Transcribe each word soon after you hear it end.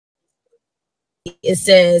it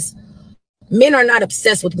says men are not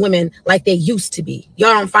obsessed with women like they used to be.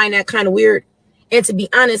 Y'all don't find that kind of weird? And to be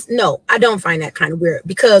honest, no, I don't find that kind of weird,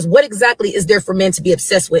 because what exactly is there for men to be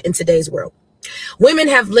obsessed with in today's world? Women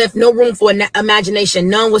have left no room for imagination,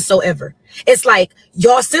 none whatsoever. It's like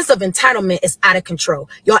your sense of entitlement is out of control.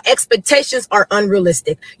 Your expectations are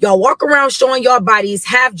unrealistic. Y'all walk around showing your bodies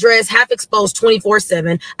half dressed, half exposed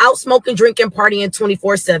 24/7, out smoking, drinking, partying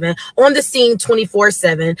 24/7, on the scene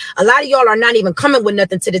 24/7. A lot of y'all are not even coming with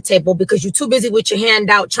nothing to the table because you're too busy with your hand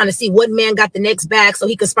out trying to see what man got the next bag so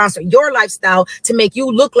he can sponsor your lifestyle to make you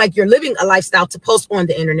look like you're living a lifestyle to post on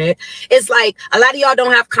the internet. It's like a lot of y'all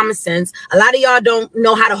don't have common sense. A lot of y'all don't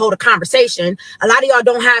know how to hold a conversation. A lot of y'all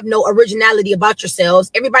don't have no originality about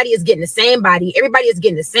yourselves. Everybody is getting the same body. Everybody is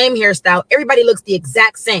getting the same hairstyle. Everybody looks the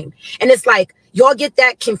exact same. And it's like y'all get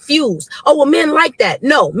that confused. Oh, well, men like that.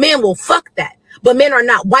 No, men will fuck that. But men are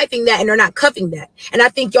not wiping that and they're not cuffing that. And I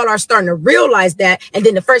think y'all are starting to realize that. And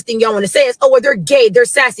then the first thing y'all want to say is, oh, well, they're gay, they're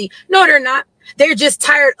sassy. No, they're not. They're just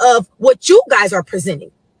tired of what you guys are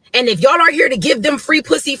presenting. And if y'all aren't here to give them free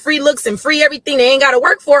pussy, free looks, and free everything they ain't got to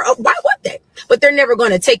work for, why would they? But they're never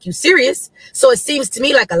going to take you serious. So it seems to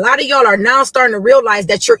me like a lot of y'all are now starting to realize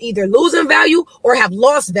that you're either losing value or have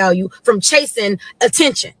lost value from chasing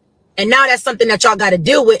attention. And now that's something that y'all got to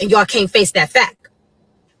deal with, and y'all can't face that fact.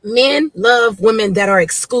 Men love women that are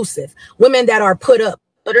exclusive, women that are put up.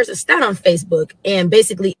 So there's a stat on Facebook, and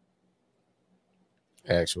basically...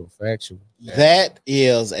 Factual. That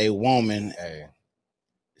is a woman...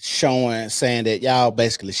 saying that y'all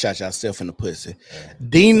basically shot yourself in the pussy.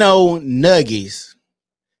 Dino Nuggies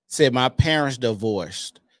said, my parents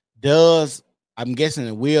divorced. I'm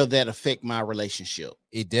guessing, will that affect my relationship?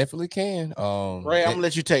 It definitely can. Ray, I'm gonna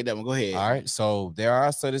let you take that one. Go ahead. All right. So there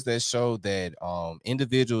are studies that show that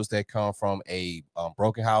individuals that come from a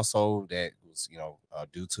broken household that was,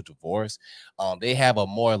 due to divorce, they have a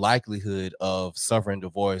more likelihood of suffering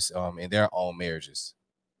divorce in their own marriages.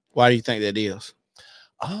 Why do you think that is?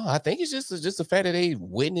 I think it's just the fact that they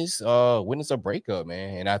witness a breakup,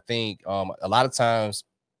 man. And I think a lot of times,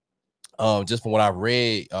 just from what I've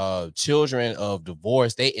read, children of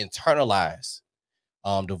divorce, they internalize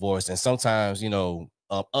divorce, and sometimes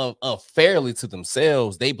unfairly to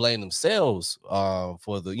themselves, they blame themselves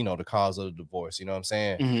for the cause of the divorce. You know what I'm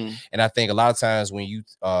saying? Mm-hmm. And I think a lot of times when you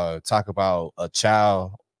talk about a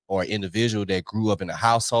child or an individual that grew up in a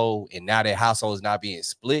household and now that household is not being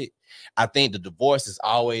split, I think the divorce is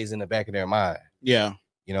always in the back of their mind. Yeah.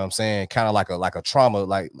 You know what I'm saying? Kind of like a trauma,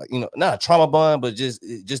 like not a trauma bond, but just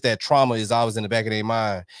that trauma is always in the back of their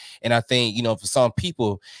mind. And I think, for some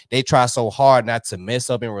people, they try so hard not to mess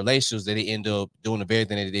up in relationships that they end up doing the very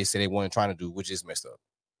thing that they say they weren't trying to do, which is messed up.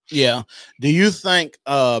 Yeah. Do you think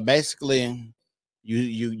basically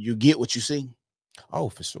you get what you see? Oh,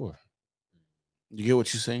 for sure. You get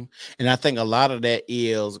what you're saying? And I think a lot of that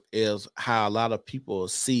is how a lot of people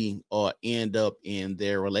see or end up in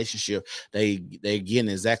their relationship. They getting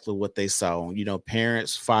exactly what they saw.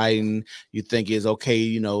 Parents fighting. You think it's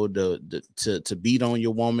okay, to beat on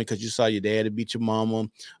your woman because you saw your daddy beat your mama.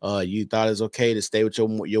 You thought it's okay to stay with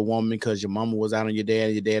your woman because your mama was out on your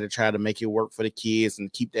dad. Your dad tried to make it work for the kids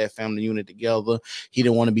and keep that family unit together. He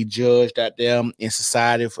didn't want to be judged out there in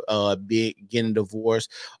society for getting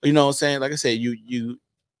divorced. You know what I'm saying? Like I said, you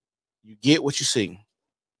get what you see.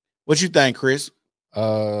 What you think, Chris?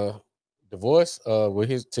 Divorce,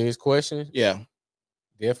 to his question, yeah,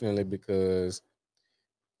 definitely, because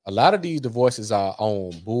a lot of these divorces are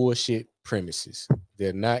on bullshit premises.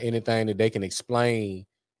 They're not anything that they can explain,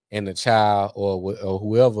 and the child or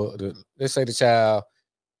whoever, let's say the child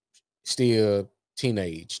still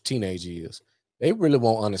teenage years, they really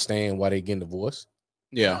won't understand why they getting divorced.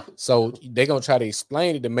 Yeah. So they're gonna try to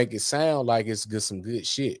explain it to make it sound like it's some good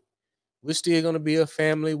shit. We're still gonna be a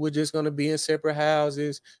family. We're just gonna be in separate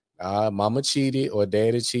houses. Mama cheated or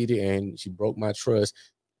daddy cheated, and she broke my trust.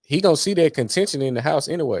 He gonna see that contention in the house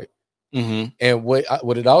anyway. Mm-hmm. And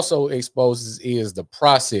what it also exposes is the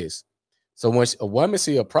process. So once a woman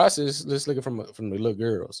see a process, let's look at from the little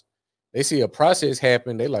girls. They see a process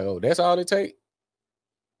happen. They like, oh, that's all it take.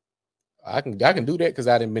 I can do that because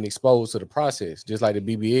I didn't been exposed to the process, just like the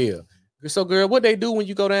BBL. So, girl, what they do when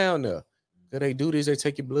you go down there? They do this. They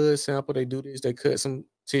take your blood sample. They do this. They cut some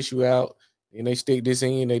tissue out, and they stick this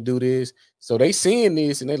in. They do this. So they seeing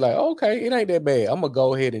this, and they like, okay, it ain't that bad. I'm gonna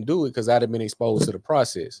go ahead and do it because I've been exposed to the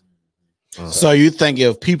process. So you think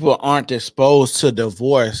if people aren't exposed to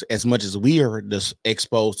divorce as much as we are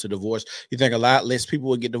exposed to divorce, you think a lot less people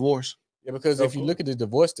would get divorced? Yeah, because if you look at the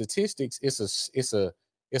divorce statistics, it's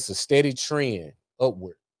a steady trend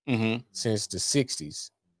upward since the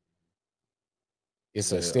 60s.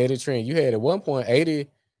 It's a steady trend. You had at one point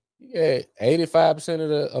 85% of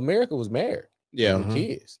the America was married. Yeah. With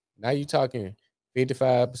kids. Now you talking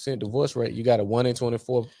 55% divorce rate. You got a 1 in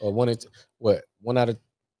 24 or one out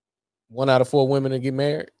of 4 women that get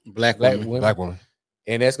married. Black women.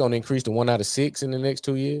 And that's going to increase to 1 out of 6 in the next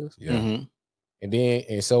 2 years. Yeah.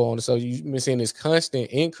 And so on. So you've been seeing this constant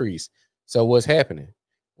increase. So what's happening?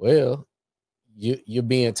 Well, you're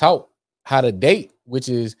being taught how to date, which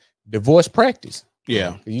is divorce practice.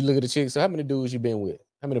 Yeah. You look at the chicks. So how many dudes you been with?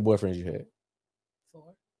 How many boyfriends you had? 4.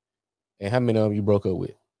 And how many of them you broke up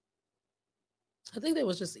with? I think they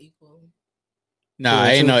was just equal. Nah,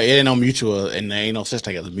 it ain't no mutual, and there ain't no such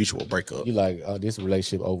thing as a mutual breakup. You like, oh, this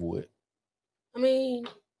relationship over with. I mean,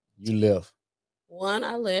 you left. One,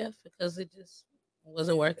 I left because it just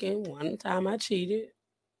wasn't working. One time I cheated.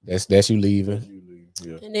 That's you leaving.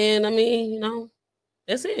 Yeah. And then, I mean,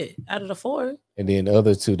 that's it. Out of the 4. And then the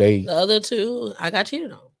other 2, the other 2, I got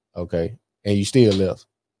cheated on. Okay. And you still left.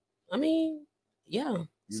 I mean, yeah.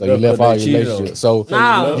 So you left all your relationships. So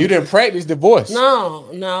you didn't practice divorce.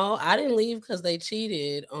 No, I didn't leave because they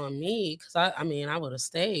cheated on me. Because I would have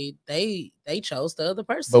stayed. They chose the other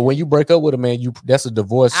person. But when you break up with a man, that's a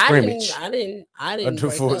divorce scrimmage. I didn't. A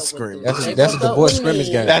divorce scrimmage. That's a divorce scrimmage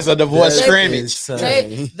game. That's a divorce scrimmage.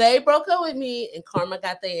 They broke up with me, and karma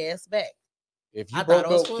got their ass back. If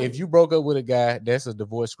you broke up with a guy, that's a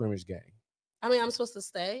divorce scrimmage game. I mean, I'm supposed to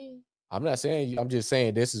stay. I'm not saying. I'm just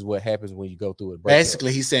saying this is what happens when you go through it.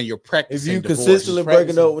 Basically, he's saying you're practicing. If you consistently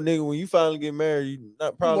breaking up with nigga, when you finally get married, you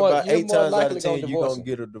not probably about 8 times out of 10 you're gonna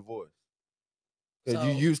get a divorce because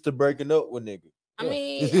you used to breaking up with nigga. I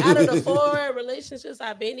mean, out of the 4 relationships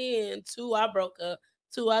I've been in, 2 I broke up,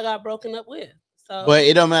 2 I got broken up with. So, but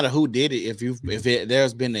it don't matter who did it. If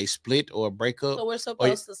there's been a split or a breakup, so we're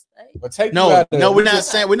supposed to stay. But we're not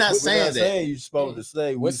saying that. You're supposed to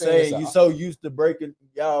stay. We're saying you so used to breaking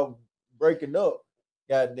up.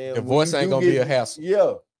 Goddamn, divorce ain't gonna be a hassle.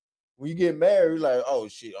 Yeah. When you get married, you're like, oh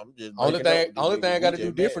shit, I'm just only thing I gotta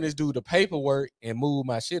do different is do the paperwork and move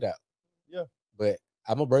my shit out. Yeah. But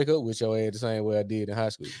I'm gonna break up with your ass the same way I did in high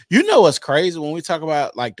school. You know what's crazy when we talk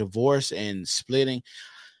about like divorce and splitting,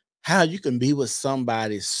 how you can be with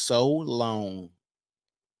somebody so long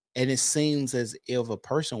and it seems as if a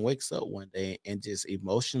person wakes up one day and just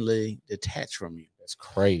emotionally detached from you. That's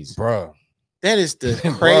crazy, bro. That is the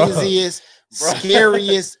craziest,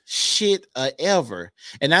 scariest shit ever.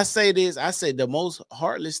 And I say this, I say the most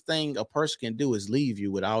heartless thing a person can do is leave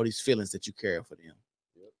you with all these feelings that you carry for them.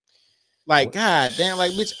 Like, God damn,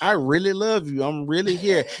 like, bitch, I really love you. I'm really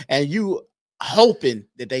here. And you hoping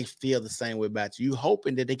that they feel the same way about you. You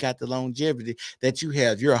hoping that they got the longevity that you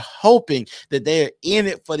have. You're hoping that they're in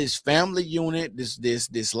it for this family unit,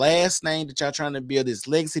 this last name that y'all trying to build, this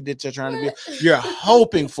legacy that you're trying to build. You're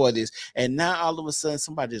hoping for this. And now all of a sudden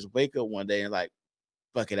somebody just wake up one day and like,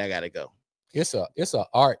 fuck it, I gotta go. It's a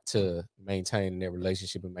art to maintaining that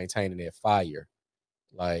relationship and maintaining that fire.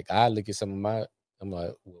 Like I look at some of I'm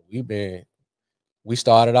like, well, we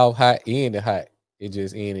started off hot, ended hot. It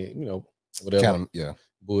just ended, whatever,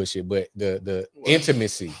 bullshit. But the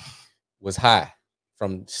intimacy was high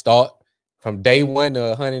from day 1 to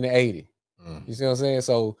 180. You see what I'm saying?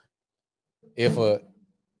 So if a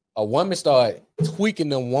woman start tweaking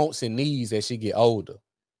them wants and needs as she get older,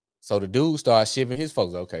 so the dude starts shifting his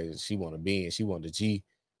folks. Okay, she want to be in, she want the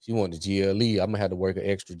GLE. I'm gonna have to work an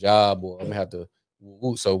extra job, or I'm gonna have to.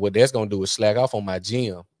 So what that's gonna do is slack off on my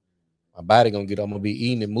gym. My body I'm gonna be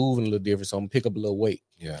eating and moving a little different, so I'm gonna pick up a little weight.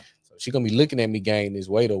 Yeah. So she gonna be looking at me gain this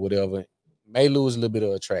weight or whatever. May lose a little bit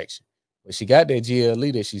of attraction, but she got that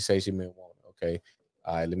GLE that she say she may want. Okay,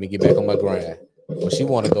 all right, let me get back on my grind. But she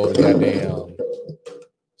want to go to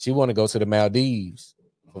she want to go to the Maldives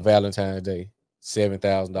for Valentine's Day,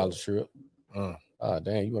 $7,000 trip. Oh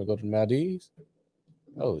damn, you want to go to the Maldives?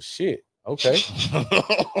 Oh shit. Okay.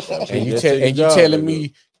 and you telling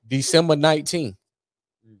me December 19th.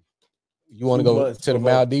 You want to go to the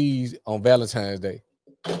Maldives on Valentine's Day.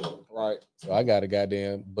 Right. So I got a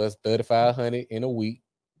goddamn bus 3,500 in a week.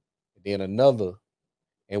 Then another.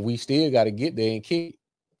 And we still got to get there and kick.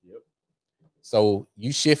 Yep. So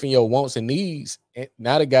you shifting your wants and needs. And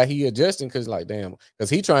now the guy he adjusting because like, damn,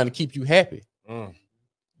 because he trying to keep you happy.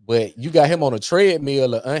 But you got him on a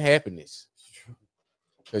treadmill of unhappiness.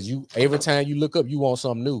 Because every time you look up, you want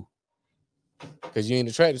something new. Because you ain't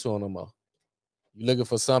attracted to him no more. You looking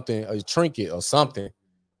for something, a trinket or something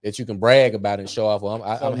that you can brag about and show off. Well,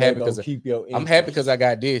 I'm happy because I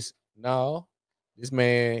got this. No, this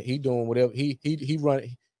man, he doing whatever. He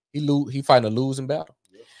fighting a losing battle.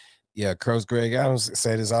 Yeah, Coach Greg Adams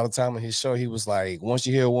said this all the time on his show. He was like, once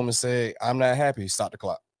you hear a woman say, "I'm not happy," stop the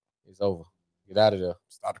clock. It's over. Get out of there.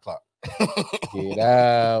 Start the clock. Get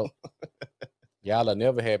out. Y'all are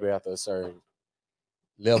never happy after a certain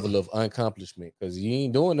level of accomplishment because you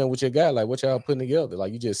ain't doing that with your guy. Like what y'all putting together?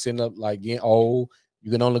 Like you just sitting up like getting old.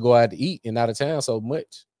 You can only go out to eat and out of town so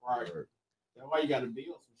much. Right. That's why you got to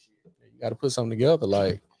build some shit. You got to put something together.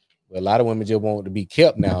 Like well, a lot of women just want to be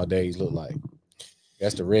kept nowadays. Look like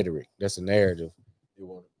that's the rhetoric. That's the narrative. They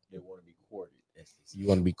want to be courted. You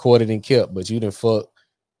want to be courted and kept, but you done fuck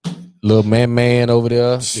little man over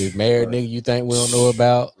there. This married nigga you think we don't know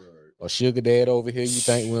about. Or sugar dad over here you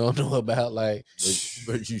think we don't know about, like,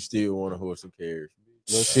 but you still want a horse and carriage.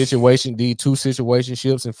 Little situation, these 2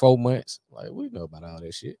 situationships in 4 months. Like, we know about all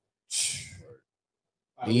that shit.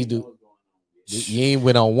 These do. You ain't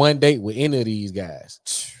went on one date with any of these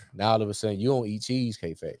guys. Now all of a sudden you don't eat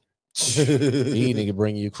cheesecake factory. These niggas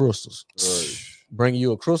bring you crystals. Right. Bring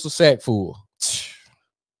you a crystal sack full.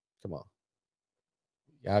 Come on.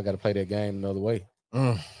 Y'all got to play that game another way.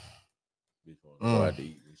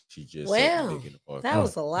 She just well, that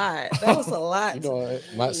was a lot. That was a lot. You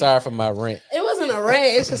know, sorry for my rant. It wasn't a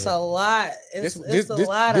rant. It's just a lot. It's a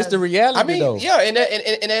lot. This the reality. I mean, though. Yeah,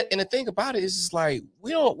 and the thing about it is just like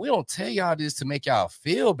we don't tell y'all this to make y'all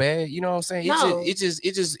feel bad. You know what I'm saying? No. It's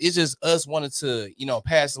just us wanting to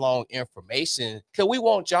pass along information because we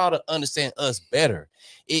want y'all to understand us better.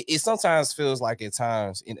 It sometimes feels like at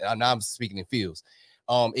times, and I'm speaking in feels.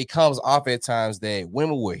 It comes off at times that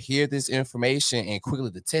women will hear this information and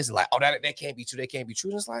quickly detest it, like, oh, that can't be true, that can't be true.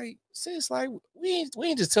 And it's like, sis, like we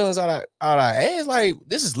ain't just telling us out our ass. Like,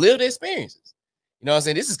 this is lived experiences. You know what I'm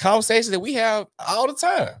saying? This is conversations that we have all the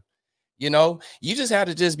time. You know, you just have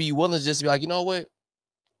to just be willing to just be like, you know what?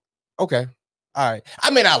 Okay, all right.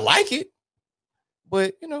 I mean, I like it,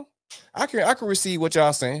 but I can receive what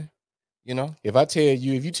y'all saying. If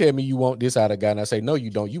you tell me you want this out of a guy, and I say no, you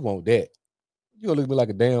don't, you want that. You gonna look at me like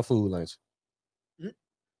a damn fool, ain't you? Mm-hmm.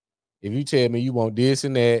 If you tell me you want this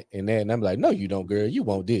and that, and I'm like, no, you don't, girl. You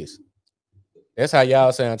want this. That's how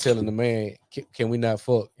y'all say I'm telling the man, can we not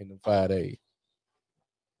fuck in the 5 days?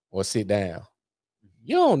 Or sit down.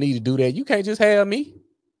 You don't need to do that. You can't just have me.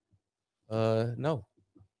 No.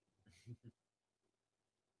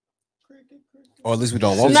 Or at least we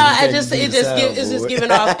don't want. No, it's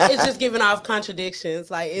just giving off contradictions.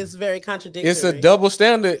 Like it's very contradictory. It's a double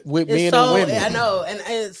standard with men and women. I know,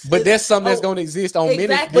 and but that's something that's going to exist on many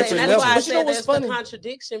different levels. And that's why I said there's the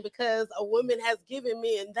contradiction because a woman has given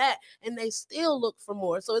men that, and they still look for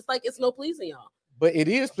more. So it's like it's no pleasing y'all. But it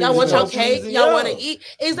is pleasing. Y'all want your cake. Y'all want to eat.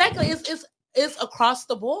 Exactly. It's across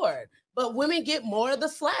the board. But women get more of the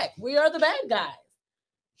slack. We are the bad guys.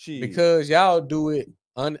 Because y'all do it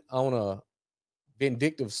on a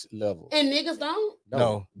vindictive level, and niggas don't.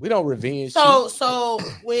 No, we don't revenge. So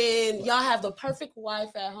when y'all have the perfect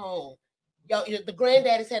wife at home, the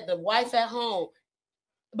granddaddies had the wife at home,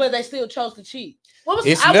 but they still chose to cheat. What was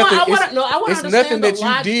it's I nothing, want to it's nothing that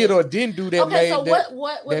you did or didn't do that. Okay, made so that,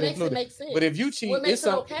 what that makes it make sense? But if you cheat, what makes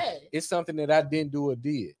it okay? It's something that I didn't do or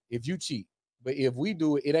did. If you cheat, but if we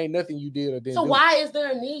do it, it ain't nothing you did or didn't. So why is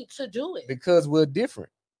there a need to do it? Because we're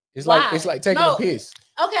different. It's like taking a piss.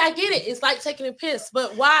 Okay, I get it. It's like taking a piss,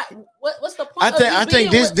 but why? What's the point? I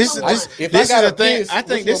think this is the thing. I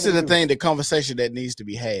think this is the thing. The conversation that needs to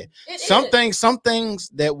be had. Some things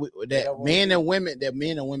that men and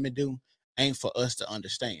women do ain't for us to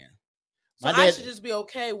understand. So I should just be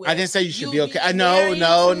okay with. I didn't say you should be okay. No. Hold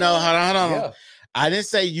on. Yeah. I didn't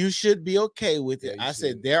say you should be okay with it. I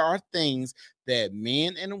said there are things that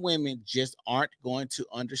men and women just aren't going to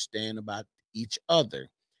understand about each other.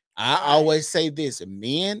 I always say this: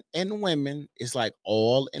 men and women, it's like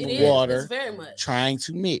oil and water trying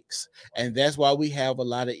to mix, and that's why we have a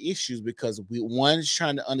lot of issues because one's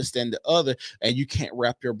trying to understand the other, and you can't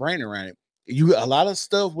wrap your brain around it. A lot of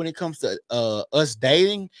stuff when it comes to us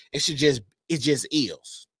dating, it just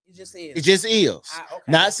is. It just is. Okay.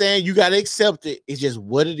 Not saying you gotta accept it. It's just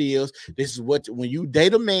what it is. This is what when you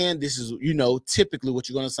date a man, this is typically what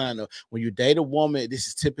you're gonna sign up. When you date a woman, this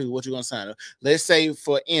is typically what you're gonna sign up. Let's say,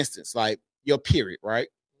 for instance, like your period, right?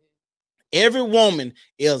 Every woman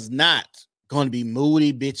is not gonna be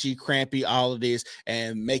moody, bitchy, crampy, all of this,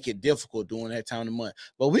 and make it difficult during that time of the month.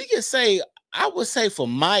 But we can say, I would say,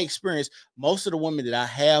 from my experience, most of the women that I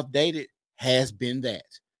have dated has been that.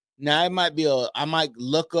 Now, it might be I might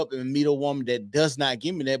look up and meet a woman that does not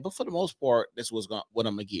give me that, but for the most part, that's what I'm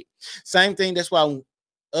gonna get. Same thing. That's why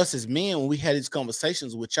us as men, when we had these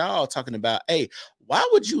conversations with y'all talking about, hey, why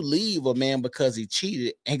would you leave a man because he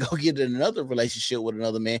cheated and go get in another relationship with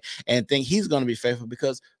another man and think he's gonna be faithful?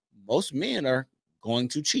 Because most men are going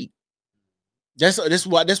to cheat.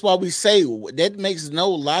 That's why we say that makes no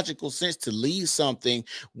logical sense to leave something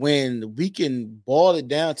when we can boil it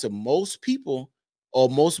down to most people or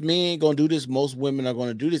most men gonna do this, most women are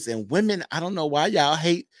gonna do this. And women, I don't know why y'all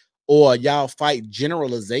hate or y'all fight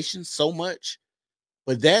generalization so much,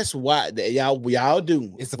 but that's why y'all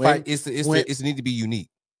do. It's the fight. It's need to be unique.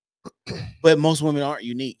 But most women aren't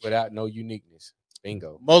unique. Without no uniqueness.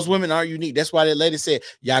 Bingo. Most women aren't unique. That's why that lady said,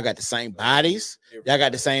 y'all got the same bodies. Y'all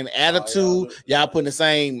got the same attitude. Y'all putting the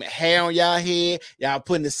same hair on y'all head. Y'all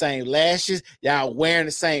putting the same lashes. Y'all wearing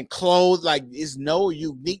the same clothes. Like, it's no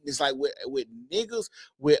uniqueness. Like with niggas,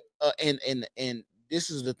 and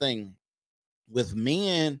this is the thing. With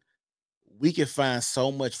men, we can find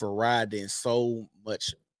so much variety and so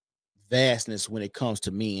much vastness when it comes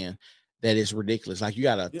to men that is ridiculous. Like you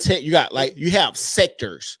have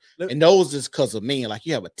sectors, and those is because of men. Like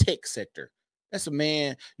you have a tech sector. That's a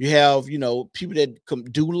man. You have, people that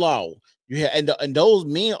do law. You have, and those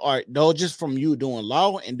men are just from you doing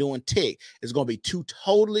law and doing tech. It's gonna be two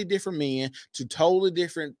totally different men, two totally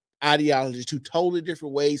different ideologies, two totally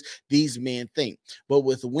different ways these men think. But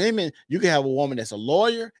with women, you can have a woman that's a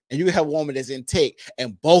lawyer and you can have a woman that's in tech,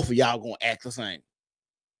 and both of y'all gonna act the same.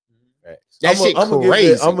 That shit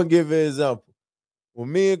crazy. I'm gonna give an example.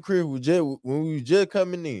 When me and Chris when we was just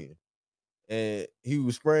coming in, and he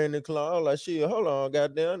was spraying the cologne, I was like, "Shit, hold on,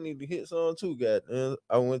 goddamn, I need to hit some too, goddamn."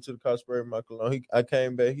 I went to the car, sprayed my cologne. I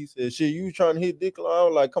came back. He said, "Shit, you trying to hit dick cologne?" I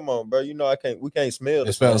was like, "Come on, bro. I can't. We can't smell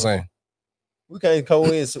the same. We can't go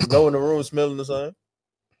in the room smelling the same.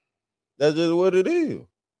 That's just what it is.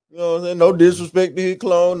 You know what I'm saying? No disrespect to his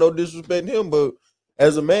cologne, no disrespect to him, but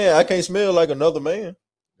as a man, I can't smell like another man."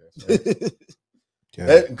 Get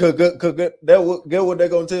what they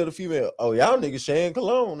gonna tell the female. Oh, y'all niggas sharing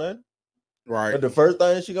cologne, man. Right. But the first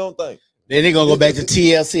thing she gonna think. Then they gonna go back to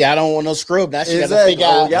TLC. I don't want no scrub. Now she gotta figure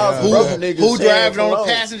out who driving on the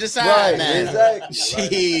passenger side. Right, now.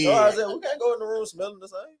 Exactly. So I said we can't go in the room smelling the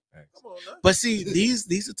same. Come on, now. But see, these are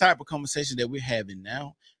the type of conversations that we're having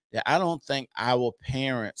now that I don't think our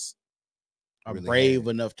parents are really brave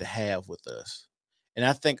enough to have with us. And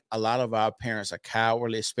I think a lot of our parents are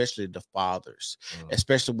cowardly, especially the fathers,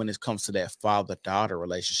 especially when it comes to that father-daughter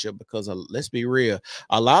relationship. Because let's be real,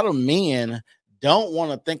 a lot of men don't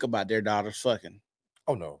want to think about their daughters fucking.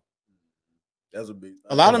 Oh, no. That's a big thing.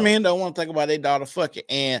 A lot of men don't want to think about their daughter fucking.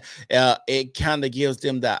 And it kind of gives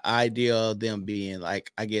them the idea of them being like,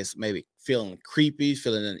 I guess, maybe feeling creepy,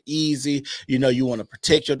 feeling uneasy. You want to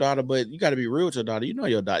protect your daughter, but you got to be real with your daughter. You know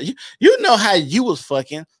your daughter. You know how you was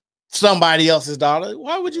fucking somebody else's daughter.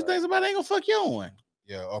 Why would you think somebody ain't gonna fuck your own?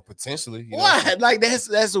 Yeah, or potentially. Why? Like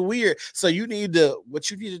that's weird. So what you need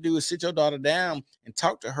to do is sit your daughter down and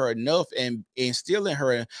talk to her enough and instill in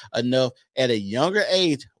her enough at a younger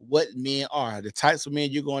age what men are, the types of men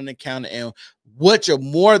you're going to encounter, and what you're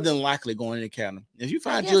more than likely going to encounter. If you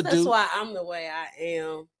find your dude, that's why I'm the way I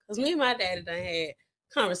am. Because me and my daddy done had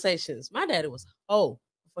conversations. My daddy was a hoe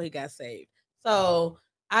before he got saved. So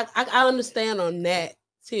I understand on that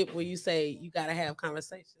tip where you say you got to have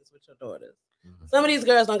conversations with your daughters. Some of these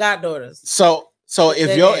girls don't got daughters. So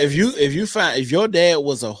if your dad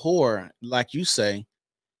was a whore, like you say,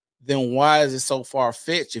 then why is it so far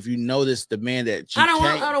fetched? If you notice the man that you I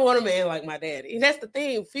don't want a man like my daddy. That's the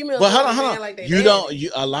thing. Females. But hold on. Like you don't.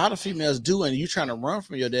 A lot of females do, and you trying to run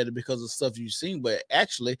from your daddy because of stuff you've seen. But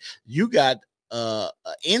actually, you got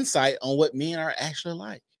insight on what men are actually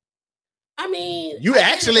like. I mean, you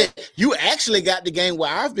actually got the game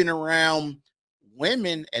where I've been around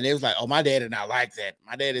women and it was like, oh, my daddy not like that.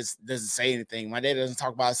 My daddy doesn't say anything. My daddy doesn't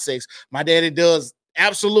talk about sex. My daddy does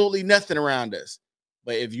absolutely nothing around us.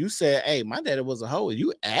 But if you said, hey, my daddy was a hoe,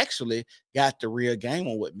 you actually got the real game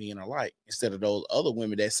on what men are like instead of those other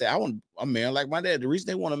women that say, I want a man like my dad. The reason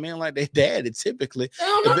they want a man like their daddy typically. They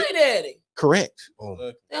don't know their daddy. Correct.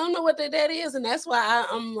 They don't know what their daddy is. And that's why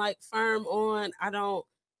I'm like firm on,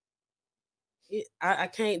 I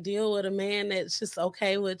can't deal with a man that's just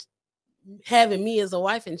okay with having me as a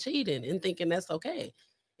wife and cheating and thinking that's okay.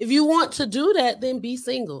 If you want to do that, then be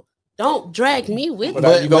single. Don't drag me with you.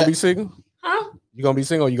 But you gonna be single? Huh? You gonna be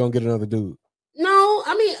single or you gonna get another dude? No,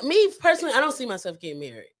 I mean, me personally, I don't see myself getting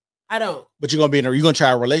married. I don't. But you're gonna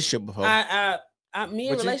try a relationship before.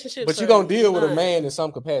 Relationships. But you're gonna deal with a man in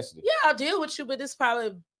some capacity. Yeah, I'll deal with you, but it's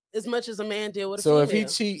probably as much as a man deal with a female. So if he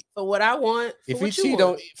cheat for what I want, if he cheat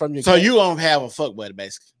on from your so you gonna have a fuck buddy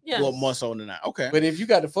basically. Yeah. Well, more so than that. Okay. But if you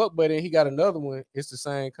got the fuck buddy and he got another one, it's the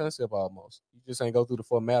same concept almost. You just ain't go through the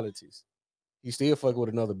formalities. You still fuck with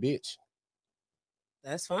another bitch.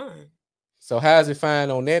 That's fine. So how's it fine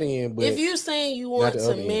on that end? But if you're saying you want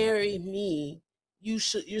to marry me, you're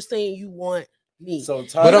saying you want me. So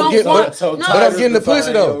But I'm getting, want- but no, I'm getting the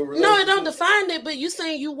pussy though. No, it don't define it, but you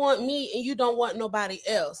saying you want me and you don't want nobody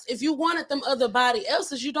else. If you wanted them other body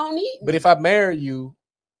else's, you don't need me. But if I marry you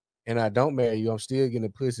and I don't marry you, I'm still getting the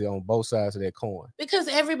pussy on both sides of that coin. Because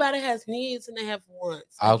everybody has needs and they have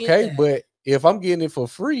wants. I get Okay, that. but if I'm getting it for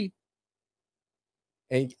free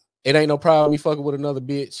and it ain't no problem me fucking with another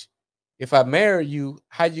bitch, if I marry you,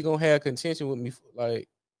 how you gonna have contention with me? Like,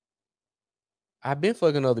 I've been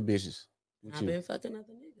fucking other bitches. I've been fucking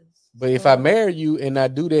other niggas. But if I marry you and I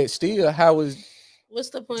do that still, how is... What's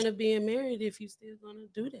the point of being married if you still gonna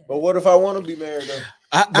do that? But what if I want to be married though?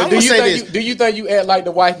 I do will you say think this. do you think you act like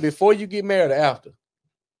the wife before you get married or after?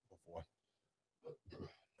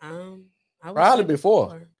 I would Probably say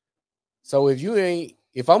before. So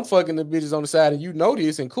if I'm fucking the bitches on the side and you know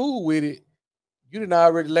this and cool with it, you done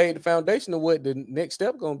already laid the foundation of what the next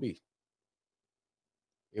step gonna be.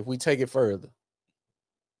 If we take it further.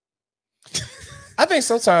 I think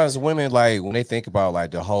sometimes women, like, when they think about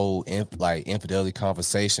like the whole infidelity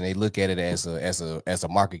conversation, they look at it as a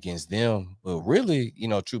mark against them. But really, you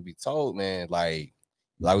know, truth be told, man, like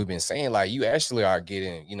we've been saying, like, you actually are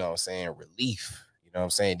getting, you know what I'm saying, relief. You know what I'm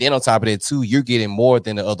saying? Then on top of that too, you're getting more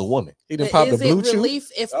than the other woman. He done popped the blue chew. Relief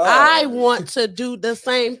if I want to do the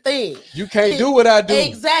same thing. You can't do what I do.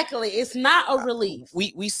 Exactly. It's not a relief.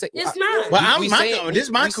 We say it's not. Well, this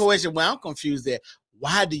is my question. Well, I'm confused there.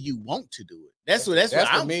 Why do you want to do it? That's what the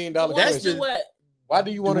 $1 million question. Why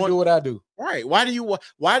do you want to do what I do? Right. Why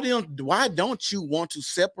don't you want to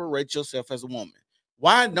separate yourself as a woman?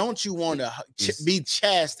 Why don't you want to be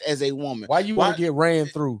chaste as a woman? Why you want to get ran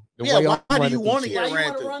through? Why do you want to get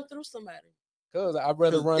ran through? Run through somebody? Because I'd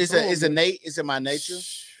rather run through. It's innate. It's in my nature.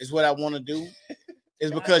 It's what I want to do.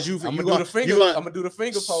 It's because I'm gonna do the finger. I'm gonna do the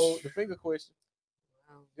finger pole. The finger question.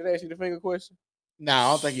 Did I ask you the finger question? No, I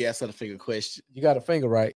don't think you asked the finger question. You got a finger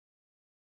right.